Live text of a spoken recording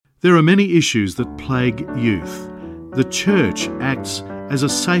There are many issues that plague youth. The church acts as a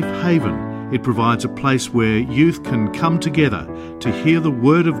safe haven. It provides a place where youth can come together to hear the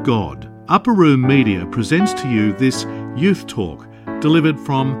Word of God. Upper Room Media presents to you this Youth Talk, delivered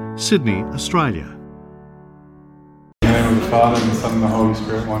from Sydney, Australia. In the name of the Father, and the Son, and the Holy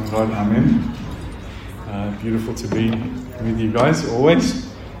Spirit, one God, Amen. Beautiful to be with you guys,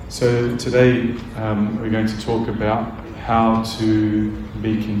 always. So today we're going to talk about how to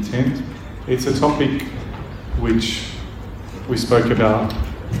be content. It's a topic which we spoke about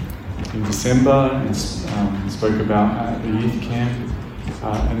in December and spoke about at the youth camp,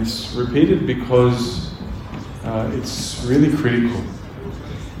 and it's repeated because it's really critical.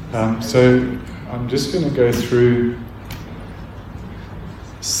 So I'm just going to go through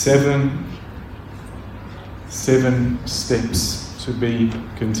seven steps to be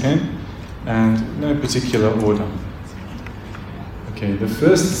content, and no particular order. Okay, the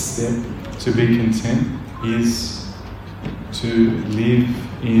first step to be content is to live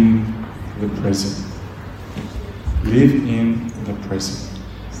in the present. Live in the present.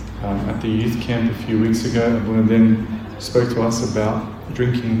 At the youth camp a few weeks ago, Abuna then spoke to us about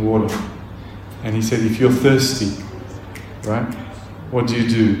drinking water. And he said, if you're thirsty, right, what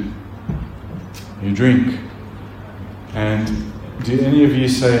do? You drink. And do any of you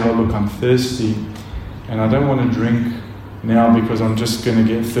say, oh look, I'm thirsty and I don't want to drink now because I'm just going to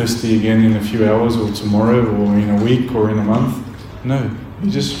get thirsty again in a few hours or tomorrow or in a week or in a month? No,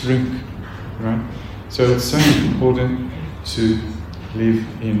 you just drink, right? So it's so important to live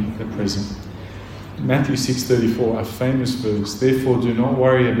in the present. Matthew 6:34, a famous verse, therefore do not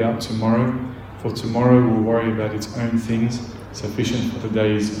worry about tomorrow, for tomorrow will worry about its own things, sufficient for the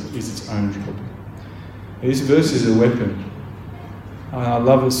day is its own trouble. This verse is a weapon. I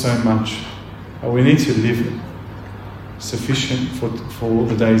love it so much. We need to live it. Sufficient for all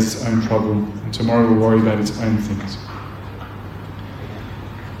the day's its own trouble, and tomorrow will worry about its own things.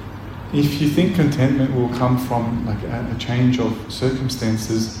 If you think contentment will come from like a change of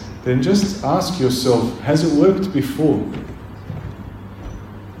circumstances, then just ask yourself, has it worked before?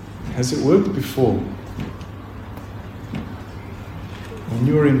 Has it worked before? When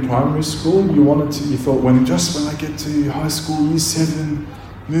you were in primary school, you thought, when I get to high school, year 7,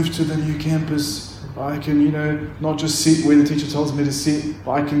 move to the new campus, I can, not just sit where the teacher tells me to sit,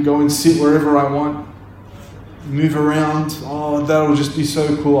 but I can go and sit wherever I want, move around. Oh, that'll just be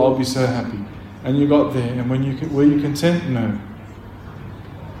so cool, I'll be so happy. And you got there, and were you content? No.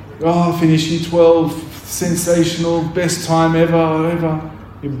 Oh, finish year 12, sensational, best time ever.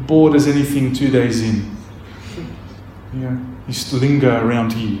 You're bored as anything 2 days in. Yeah. You just linger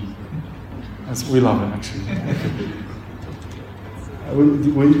around here. We love it, actually.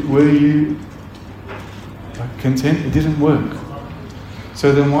 Were you content? It didn't work.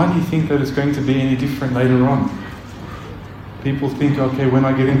 So then why do you think that it's going to be any different later on? People think, okay, when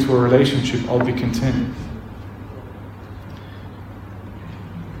I get into a relationship, I'll be content.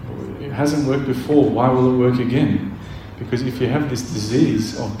 It hasn't worked before. Why will it work again? Because if you have this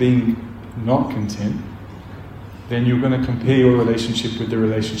disease of being not content, then you're going to compare your relationship with the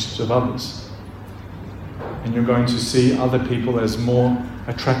relationships of others. And you're going to see other people as more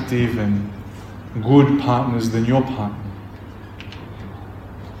attractive and good partners than your partner.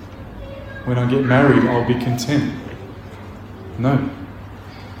 When I get married, I'll be content. No.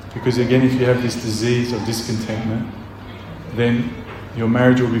 Because again, if you have this disease of discontentment, then your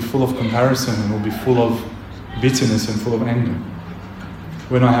marriage will be full of comparison and will be full of bitterness and full of anger.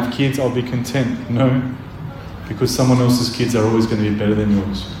 When I have kids, I'll be content. No. Because someone else's kids are always going to be better than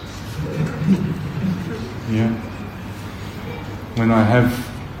yours. Yeah. When I have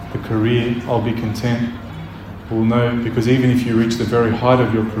a career, I'll be content. Well, no, because even if you reach the very height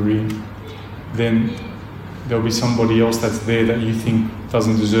of your career, then there'll be somebody else that's there that you think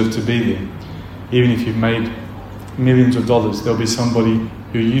doesn't deserve to be there. Even if you've made millions of dollars, there'll be somebody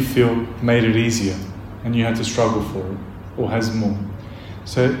who you feel made it easier and you had to struggle for it, or has more.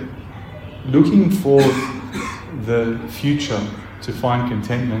 So, looking for the future to find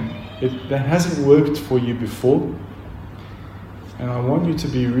contentment, that hasn't worked for you before, and I want you to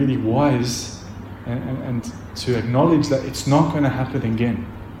be really wise and to acknowledge that it's not going to happen again.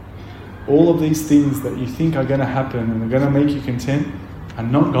 All of these things that you think are going to happen and are going to make you content are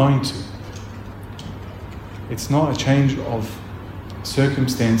not going to. It's not a change of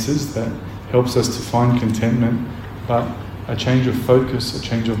circumstances that helps us to find contentment, but a change of focus, a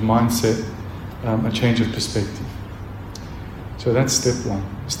change of mindset, a change of perspective. So that's step 1.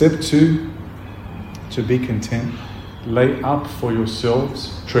 Step 2, to be content, lay up for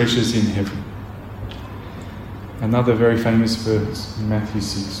yourselves treasures in heaven. Another very famous verse in Matthew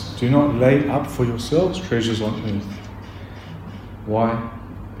 6. Do not lay up for yourselves treasures on earth. Why?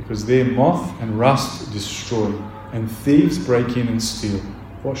 Because there moth and rust destroy, and thieves break in and steal.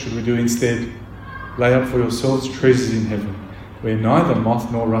 What should we do instead? Lay up for yourselves treasures in heaven, where neither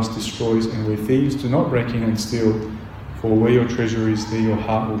moth nor rust destroys, and where thieves do not break in and steal. For where your treasure is, there your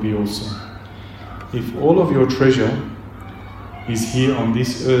heart will be also. If all of your treasure is here on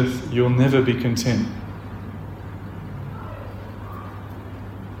this earth, you'll never be content.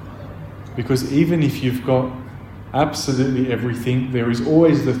 Because even if you've got absolutely everything, there is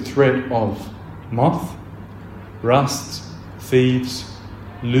always the threat of moth, rust, thieves,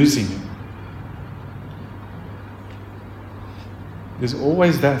 losing it. There's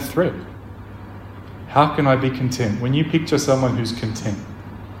always that threat. How can I be content? When you picture someone who's content,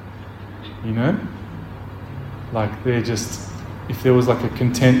 you know, like they're just, if there was like a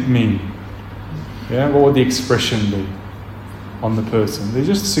content meme, yeah, what would the expression be on the person? They're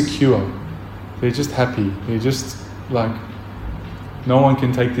just secure. They're just happy. They're just like, no one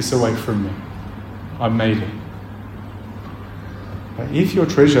can take this away from me. I made it. But if your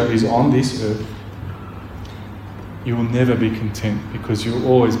treasure is on this earth, you will never be content, because you'll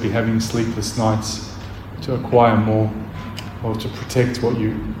always be having sleepless nights to acquire more or to protect what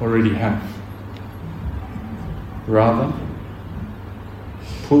you already have. Rather,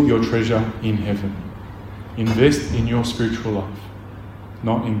 put your treasure in heaven. Invest in your spiritual life,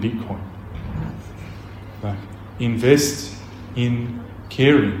 not in Bitcoin. Like, invest in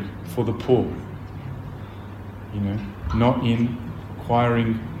caring for the poor, you know, not in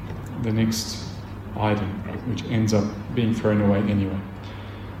acquiring the next item, which ends up being thrown away anyway.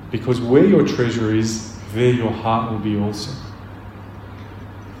 Because where your treasure is, there your heart will be also.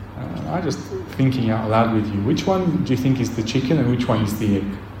 I just thinking out loud with you, which one do you think is the chicken and which one is the egg?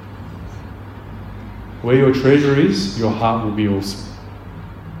 Where your treasure is, your heart will be also.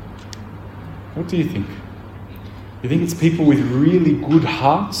 What do you think? You think it's people with really good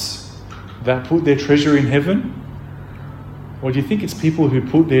hearts that put their treasure in heaven? Or do you think it's people who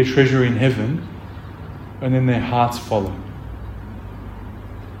put their treasure in heaven and then their hearts follow?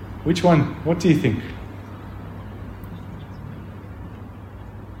 Which one? What do you think?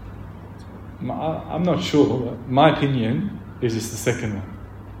 I'm not sure. My opinion is it's the second one.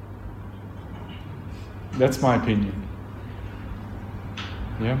 That's my opinion.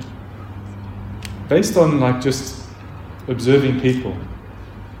 Yeah? Based on like just observing people.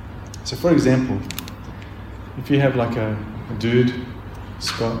 So for example, if you have like a dude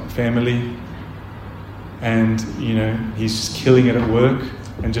who's got a family and, you know, he's just killing it at work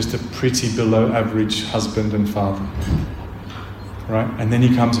and just a pretty below average husband and father, right? And then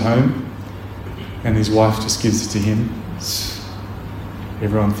he comes home and his wife just gives it to him.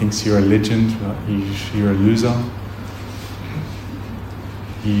 Everyone thinks you're a legend, right? You're a loser.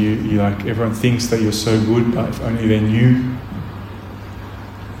 You like, everyone thinks that you're so good, but if only they knew.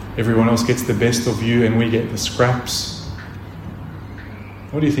 Everyone else gets the best of you and we get the scraps.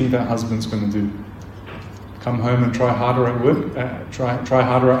 What do you think that husband's going to do? Come home and try harder at work? Try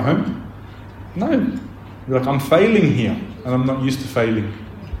harder at home? No. You're like, I'm failing here and I'm not used to failing.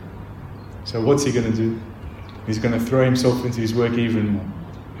 So what's he going to do? He's going to throw himself into his work even more,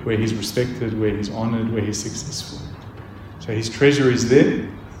 where he's respected, where he's honoured, where he's successful. So his treasure is there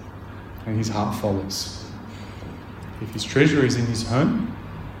and his heart follows. If his treasure is in his home,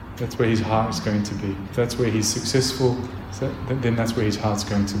 that's where his heart is going to be. If that's where he's successful, then that's where his heart's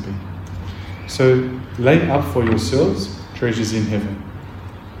going to be. So lay up for yourselves treasures in heaven.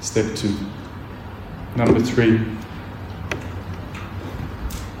 Step 2. Number 3.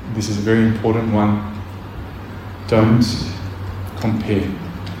 This is a very important one. Don't compare.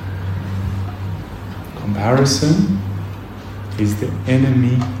 Comparison is the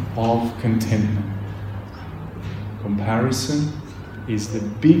enemy of contentment. Comparison is the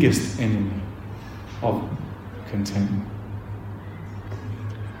biggest enemy of contentment.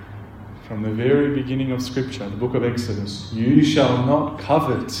 From the very beginning of Scripture, the book of Exodus, you shall not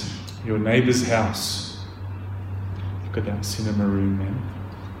covet your neighbour's house. Look at that cinema room, man.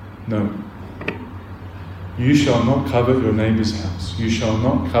 No. You shall not covet your neighbour's house. You shall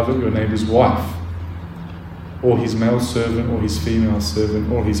not covet your neighbour's wife, or his male servant, or his female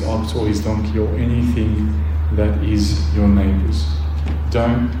servant, or his ox, or his donkey, or anything that is your neighbour's.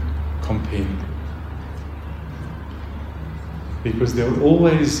 Don't compare. Because there will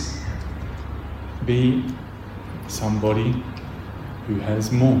always be somebody who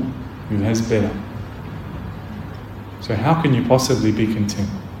has more, who has better. So how can you possibly be content?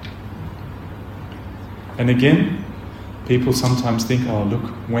 And again, people sometimes think, oh look,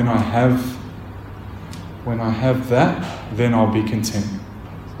 when I have when I have that, then I'll be content.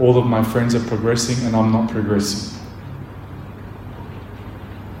 All of my friends are progressing and I'm not progressing.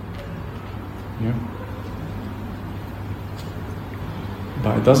 Yeah?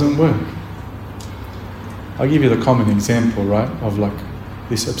 But it doesn't work. I'll give you the common example, right, of like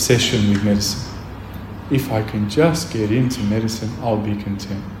this obsession with medicine. If I can just get into medicine, I'll be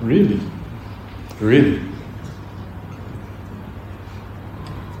content. Really? Really?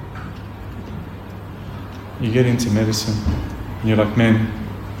 You get into medicine and you're like, man,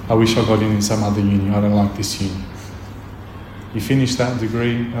 I wish I got in some other uni. I don't like this uni. You finish that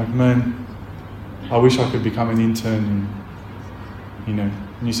degree, like, man, I wish I could become an intern in,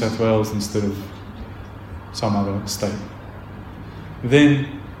 New South Wales instead of some other state.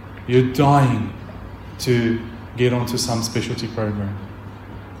 Then you're dying to get onto some specialty program.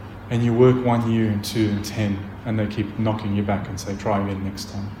 And you work 1 year and 2 and 10, and they keep knocking you back and say, try again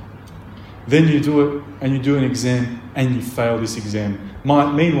next time. Then you do it, and you do an exam, and you fail this exam.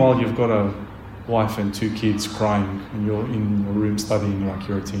 Meanwhile, you've got a wife and 2 kids crying, and you're in your room studying like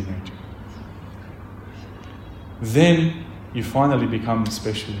you're a teenager. Then you finally become a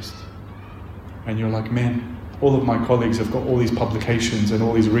specialist. And you're like, man, all of my colleagues have got all these publications and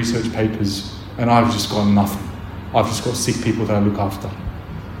all these research papers, and I've just got nothing. I've just got sick people that I look after.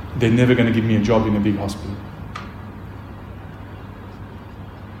 They're never going to give me a job in a big hospital.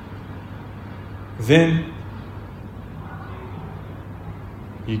 Then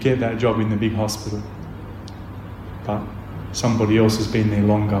you get that job in the big hospital, but somebody else has been there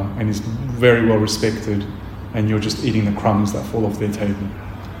longer and is very well respected, and you're just eating the crumbs that fall off their table.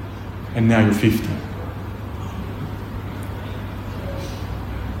 And now you're 50.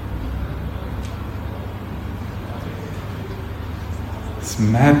 It's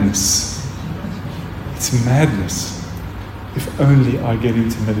madness. It's madness. If only I get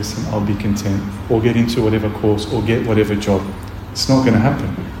into medicine, I'll be content. Or get into whatever course, or get whatever job. It's not going to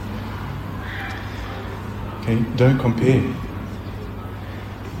happen. Okay, don't compare.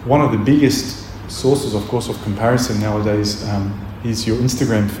 One of the biggest sources, of course, of comparison nowadays is your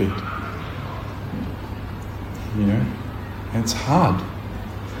Instagram feed. And it's hard.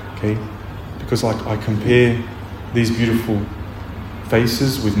 Okay, because I compare these beautiful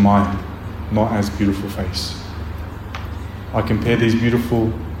faces with my not as beautiful face. I compare these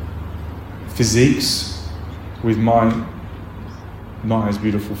beautiful physiques with my not as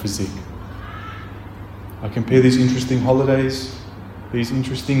beautiful physique. I compare these interesting holidays, these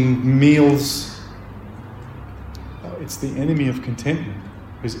interesting meals. It's the enemy of contentment,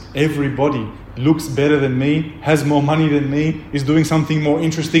 because everybody looks better than me, has more money than me, is doing something more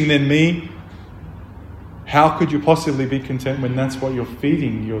interesting than me. How could you possibly be content when that's what you're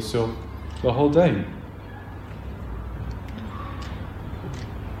feeding yourself the whole day?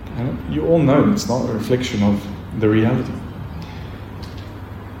 And you all know it's not a reflection of the reality.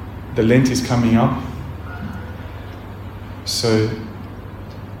 The Lent is coming up, so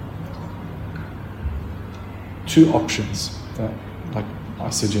 2 options that I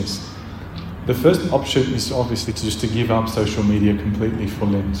suggest. The first option is obviously just to give up social media completely for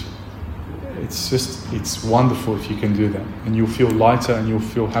Lent. It's wonderful if you can do that, and you'll feel lighter and you'll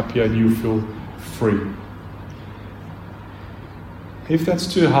feel happier and you'll feel free. If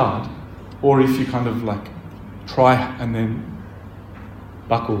that's too hard, or if you kind of try and then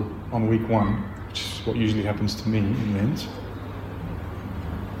buckle on week 1, which is what usually happens to me in Lent,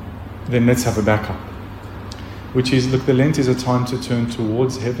 then let's have a backup. Which is, the Lent is a time to turn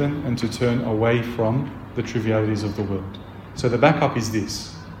towards heaven and to turn away from the trivialities of the world. So the backup is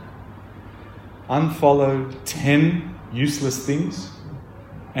this: unfollow 10 useless things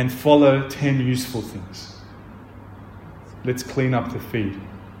and follow 10 useful things. Let's clean up the feed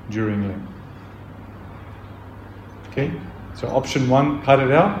during Lent. Okay? So option 1, cut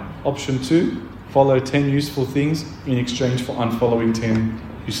it out. Option 2, follow 10 useful things in exchange for unfollowing 10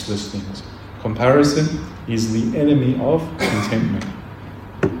 useless things. Comparison is the enemy of contentment.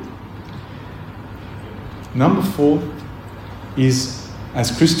 Number 4 is,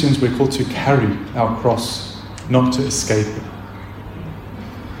 as Christians, we're called to carry our cross, not to escape it.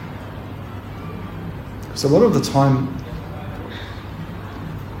 So a lot of the time,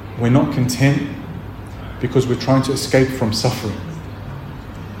 we're not content because we're trying to escape from suffering.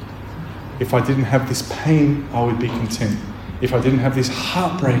 If I didn't have this pain, I would be content. If I didn't have this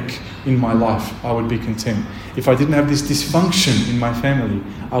heartbreak in my life, I would be content. If I didn't have this dysfunction in my family,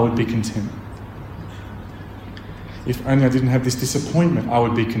 I would be content. If only I didn't have this disappointment, I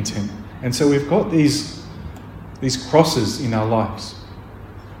would be content. And so we've got these crosses in our lives.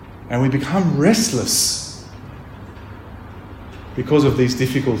 And we become restless because of these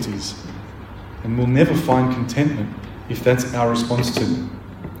difficulties. And we'll never find contentment if that's our response to them.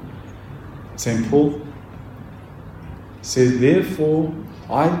 St. Paul says, therefore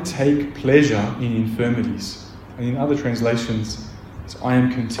I take pleasure in infirmities. And in other translations, I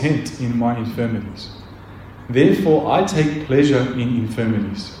am content in my infirmities. Therefore I take pleasure in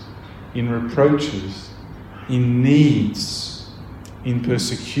infirmities, in reproaches, in needs, in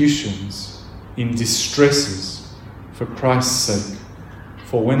persecutions, in distresses, for Christ's sake.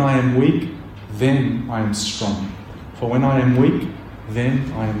 For when I am weak, then I am strong. For when I am weak,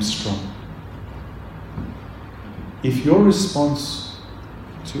 then I am strong. If your response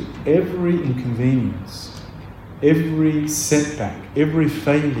to every inconvenience, every setback, every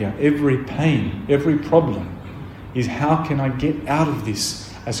failure, every pain, every problem is how can I get out of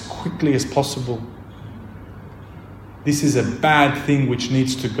this as quickly as possible? This is a bad thing which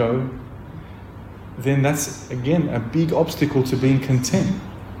needs to go. Then that's, again, a big obstacle to being content.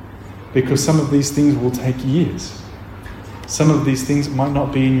 Because some of these things will take years. Some of these things might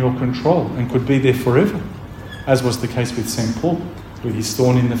not be in your control and could be there forever. As was the case with St. Paul, with his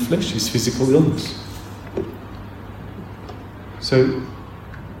thorn in the flesh, his physical illness. So,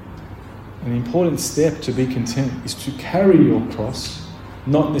 an important step to be content is to carry your cross,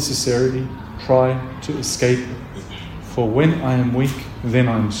 not necessarily try to escape it. For when I am weak, then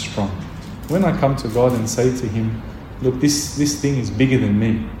I am strong. When I come to God and say to Him, look, this thing is bigger than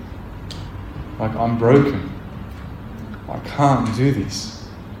me. Like, I'm broken. I can't do this.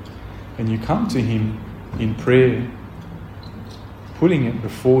 And you come to Him in prayer, putting it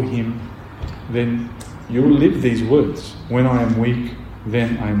before Him, then you'll live these words. When I am weak,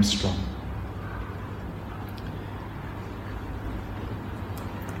 then I am strong.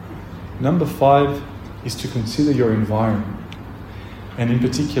 Number 5 is to consider your environment. And in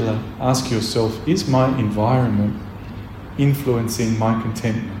particular, ask yourself, is my environment influencing my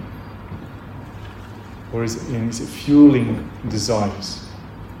contentment? Or is it fueling desires?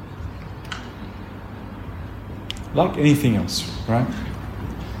 Like anything else, right?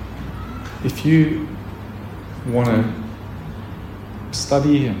 If you want to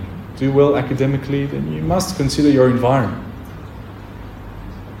study and do well academically, then you must consider your environment.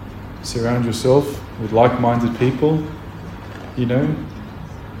 Surround yourself with like-minded people, in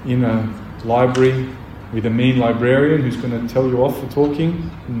a library with a mean librarian who's going to tell you off for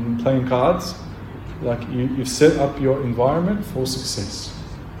talking and playing cards. Like, you've set up your environment for success.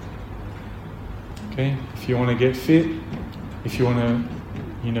 Okay? If you want to get fit, if you want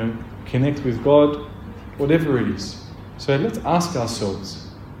to, connect with God, whatever it is. So let's ask ourselves,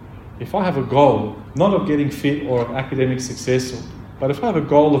 if I have a goal, not of getting fit or of academic success, but if I have a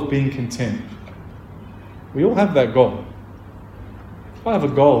goal of being content, we all have that goal. If I have a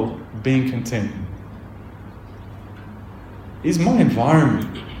goal of being content, is my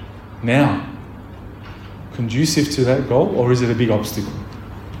environment now conducive to that goal, or is it a big obstacle?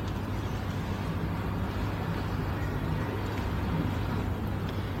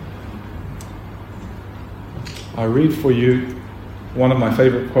 I read for you one of my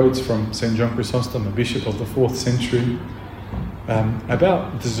favorite quotes from St. John Chrysostom, a bishop of the 4th century,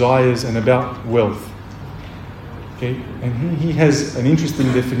 about desires and about wealth. Okay? And he has an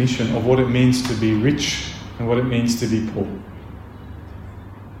interesting definition of what it means to be rich and what it means to be poor.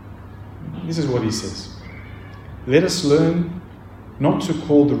 This is what he says. Let us learn not to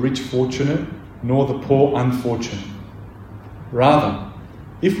call the rich fortunate, nor the poor unfortunate. Rather,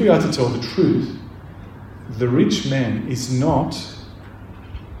 if we are to tell the truth, the rich man is not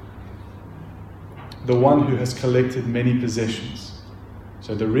the one who has collected many possessions.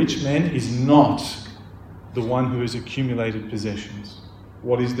 So the rich man is not the one who has accumulated possessions.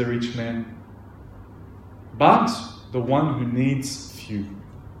 What is the rich man? But the one who needs few.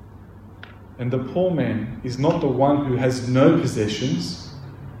 And the poor man is not the one who has no possessions,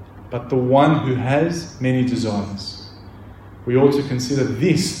 but the one who has many desires. We ought to consider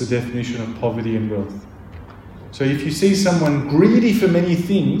this the definition of poverty and wealth. So if you see someone greedy for many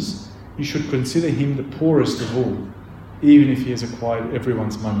things, you should consider him the poorest of all, even if he has acquired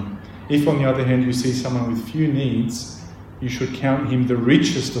everyone's money. If, on the other hand, you see someone with few needs, you should count him the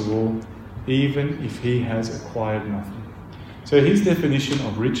richest of all, even if he has acquired nothing. So his definition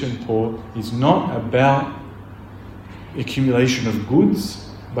of rich and poor is not about accumulation of goods,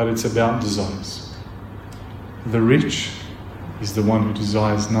 but it's about desires. The rich is the one who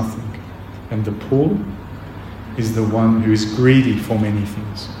desires nothing, and the poor is the one who is greedy for many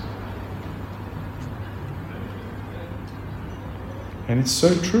things. And it's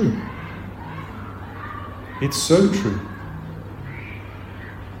so true. It's so true.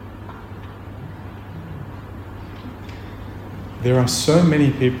 There are so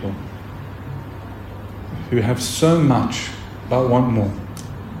many people who have so much but want more.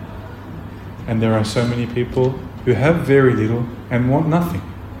 And there are so many people who have very little and want nothing.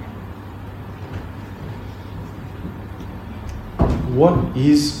 What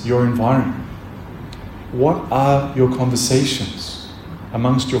is your environment? What are your conversations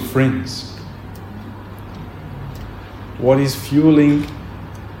amongst your friends? What is fueling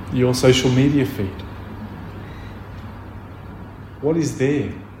your social media feed? What is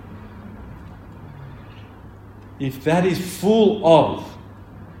there? If that is full of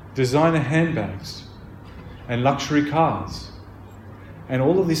designer handbags and luxury cars and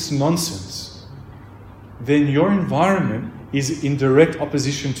all of this nonsense, then your environment is in direct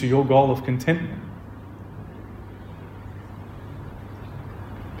opposition to your goal of contentment.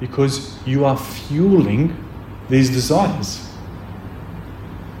 Because you are fueling these desires.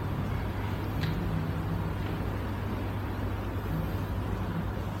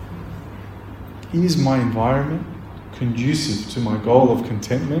 Is my environment conducive to my goal of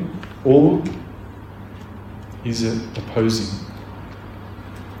contentment, or is it opposing?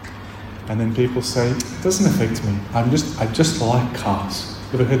 And then people say, it doesn't affect me. I just like cars.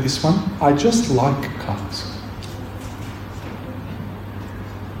 You ever heard this one? I just like cars.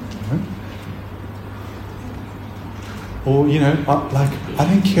 Or, I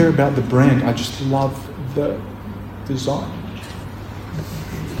don't care about the brand. I just love the design.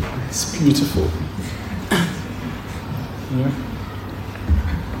 It's beautiful.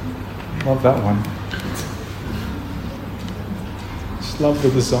 Love that one. Just love the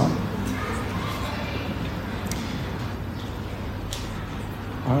design.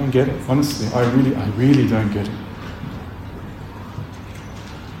 I don't get it. Honestly, I really don't get it.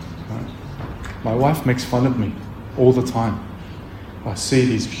 My wife makes fun of me all the time. I see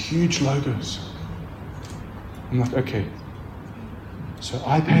these huge logos. I'm like, okay, so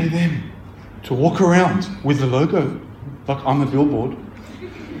I pay them to walk around with the logo like I'm a billboard.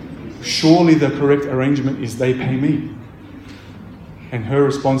 Surely the correct arrangement is they pay me. And her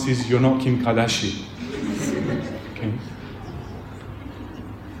response is, you're not Kim Kardashian. Okay.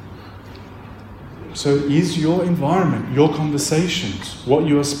 So is your environment, your conversations, what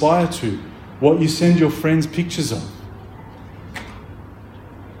you aspire to, what you send your friends pictures of,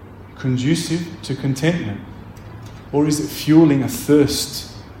 conducive to contentment? Or is it fueling a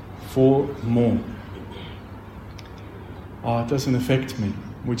thirst for more? It doesn't affect me.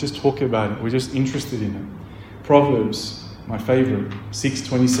 We just talk about it. We're just interested in it. Proverbs, my favorite,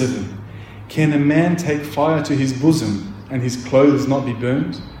 6:27. Can a man take fire to his bosom and his clothes not be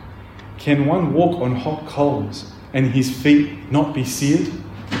burned? Can one walk on hot coals and his feet not be seared?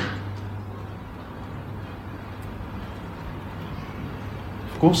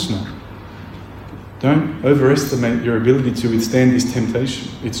 Of course not. Don't overestimate your ability to withstand this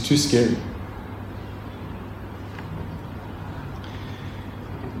temptation. It's too scary.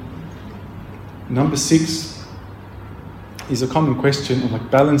 Number 6 is a common question of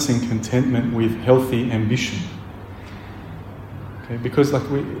balancing contentment with healthy ambition. Okay, because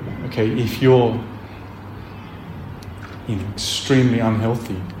if you're extremely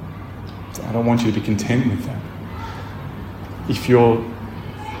unhealthy, I don't want you to be content with that. If you're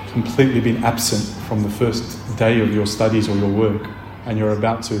completely been absent from the first day of your studies or your work and you're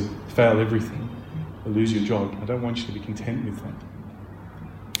about to fail everything or lose your job, I don't want you to be content with that.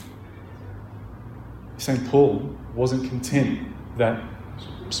 St. Paul wasn't content that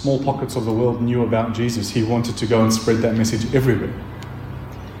small pockets of the world knew about Jesus. He wanted to go and spread that message everywhere.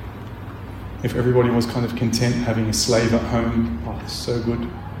 If everybody was kind of content having a slave at home, it's so good.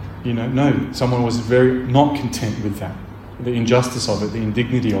 No, someone was very not content with that. The injustice of it, the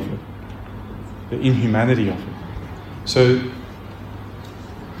indignity of it, the inhumanity of it. So,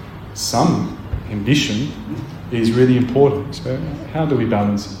 some ambition is really important. So, how do we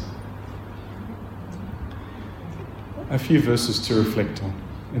balance it? A few verses to reflect on.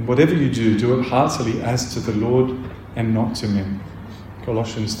 And whatever you do, do it heartily as to the Lord and not to men.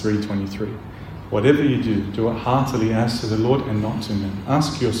 Colossians 3:23. Whatever you do, do it heartily as to the Lord and not to men.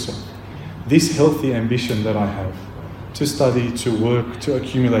 Ask yourself, this healthy ambition that I have, to study, to work, to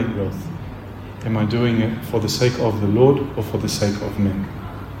accumulate wealth, am I doing it for the sake of the Lord or for the sake of men?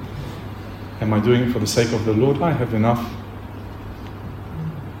 Am I doing it for the sake of the Lord? I have enough.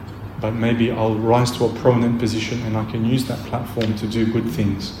 But maybe I'll rise to a prominent position and I can use that platform to do good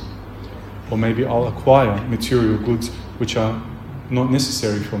things. Or maybe I'll acquire material goods which are not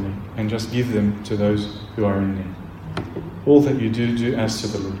necessary for me and just give them to those who are in need. All that you do, do as to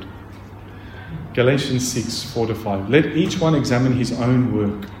the Lord. Galatians 6:4-5. Let each one examine his own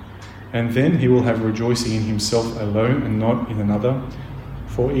work, and then he will have rejoicing in himself alone and not in another,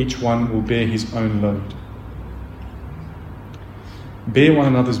 for each one will bear his own load. bear one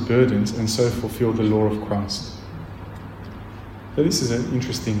another's burdens, and so fulfill the law of Christ. So this is an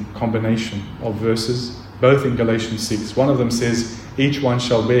interesting combination of verses, both in Galatians 6. One of them says, each one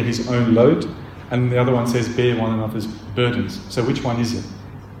shall bear his own load, and the other one says, bear one another's burdens. So which one is it?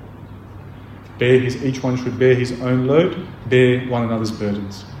 Each one should bear his own load, bear one another's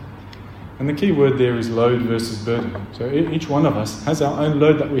burdens. And the key word there is load versus burden. So each one of us has our own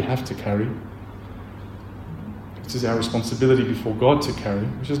load that we have to carry. This is our responsibility before God to carry,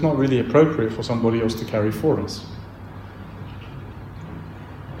 which is not really appropriate for somebody else to carry for us.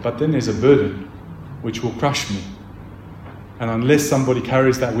 But then there's a burden which will crush me. And unless somebody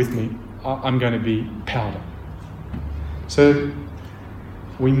carries that with me, I'm going to be powder. So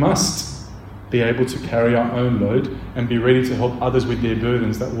we must be able to carry our own load and be ready to help others with their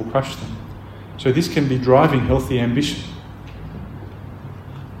burdens that will crush them. So this can be driving healthy ambition.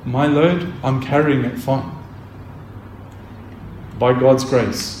 My load, I'm carrying it fine. By God's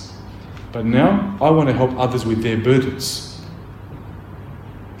grace. But now I want to help others with their burdens.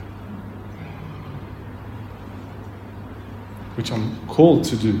 Which I'm called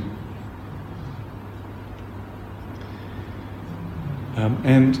to do.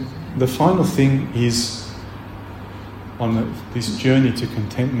 And the final thing is, on this journey to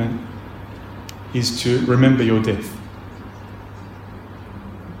contentment, is to remember your death.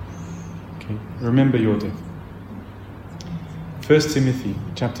 Okay, remember your death. 1 Timothy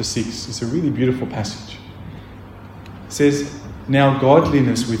chapter 6 is a really beautiful passage. It says, now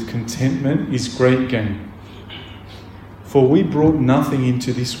godliness with contentment is great gain. For we brought nothing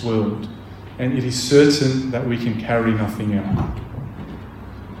into this world, and it is certain that we can carry nothing out.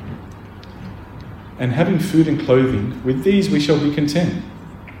 And having food and clothing, with these we shall be content.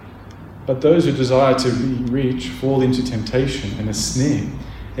 But those who desire to be rich fall into temptation and a snare,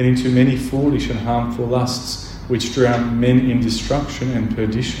 and into many foolish and harmful lusts, which drown men in destruction and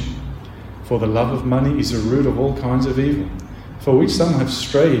perdition. For the love of money is the root of all kinds of evil, for which some have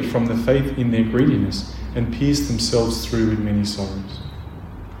strayed from the faith in their greediness, and pierced themselves through with many sorrows.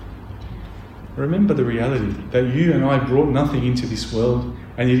 Remember the reality that you and I brought nothing into this world,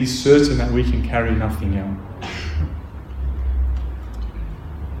 and it is certain that we can carry nothing out.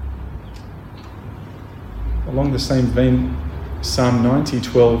 Along the same vein, Psalm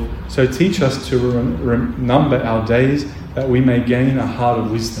 90:12, so teach us to number our days, that we may gain a heart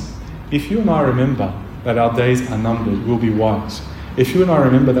of wisdom. If you and I remember that our days are numbered, we'll be wise. If you and I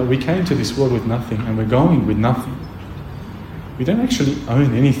remember that we came to this world with nothing and we're going with nothing, we don't actually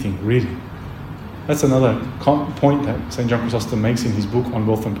own anything, really. That's another point that St. John Chrysostom makes in his book on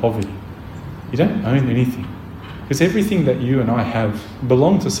wealth and poverty. You don't own anything. Because everything that you and I have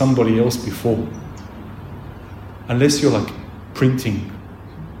belonged to somebody else before. Unless you're like printing,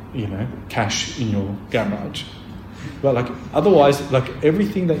 cash in your garage. But otherwise,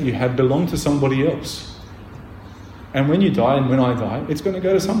 everything that you have belonged to somebody else. And when you die and when I die, it's going to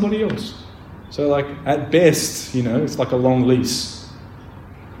go to somebody else. So at best, it's like a long lease.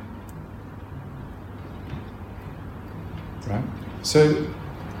 Right? So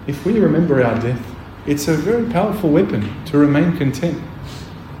if we remember our death, it's a very powerful weapon to remain content.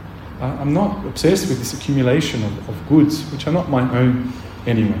 I'm not obsessed with this accumulation of goods, which are not my own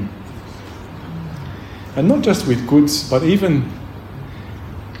anyway. And not just with goods, but even,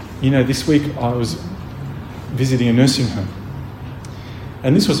 this week I was visiting a nursing home.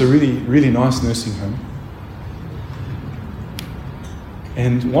 And this was a really, really nice nursing home.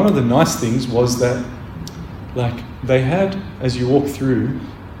 And one of the nice things was that, they had, as you walk through,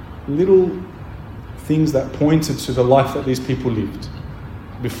 little things that pointed to the life that these people lived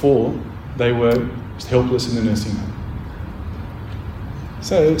before they were helpless in the nursing home.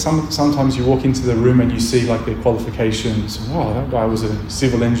 So sometimes you walk into the room and you see their qualifications. Oh, that guy was a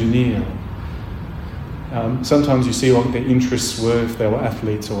civil engineer. Sometimes you see what their interests were, if they were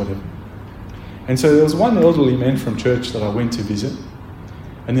athletes or whatever. And so there was one elderly man from church that I went to visit,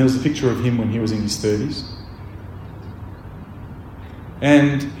 and there was a picture of him when he was in his 30s.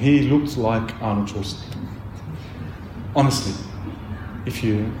 And he looked like Arnold Schwarzenegger. Honestly, if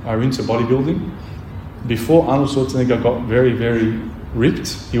you are into bodybuilding, before Arnold Schwarzenegger got very, very ripped,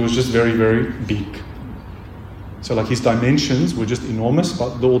 he was just very, very big. So his dimensions were just enormous,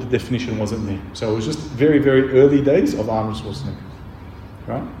 but all the definition wasn't there. So it was just very, very early days of Arnold Schwarzenegger,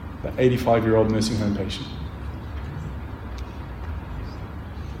 right? The 85-year-old nursing home patient.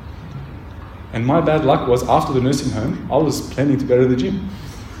 And my bad luck was, after the nursing home, I was planning to go to the gym.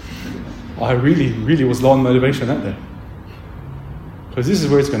 I really, really was low on motivation that day. Because this is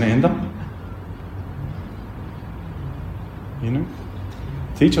where it's going to end up.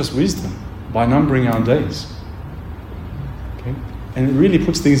 Teach us wisdom by numbering our days. Okay? And it really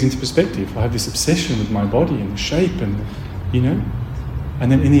puts things into perspective. I have this obsession with my body and the shape and,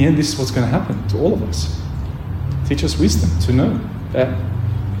 and then in the end, this is what's going to happen to all of us. Teach us wisdom to know that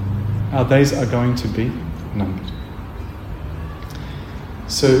our days are going to be numbered.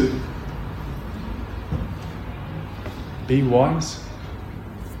 So, be wise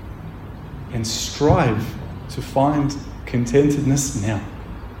and strive to find contentedness now.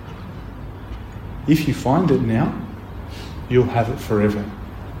 If you find it now, you'll have it forever.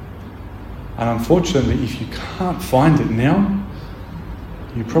 And unfortunately, if you can't find it now,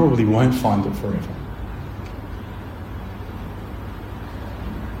 you probably won't find it forever.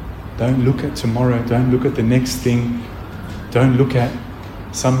 Don't look at tomorrow. Don't look at the next thing. Don't look at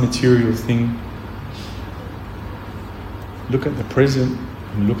some material thing. Look at the present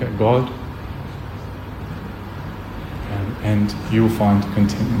and look at God. And you will find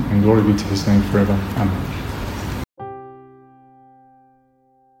contentment, and glory be to His name forever. Amen.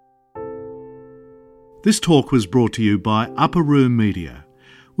 This talk was brought to you by Upper Room Media.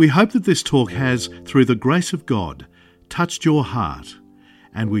 We hope that this talk has, through the grace of God, touched your heart,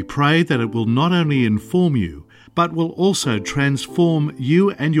 and we pray that it will not only inform you, but will also transform you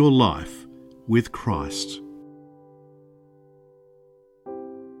and your life with Christ.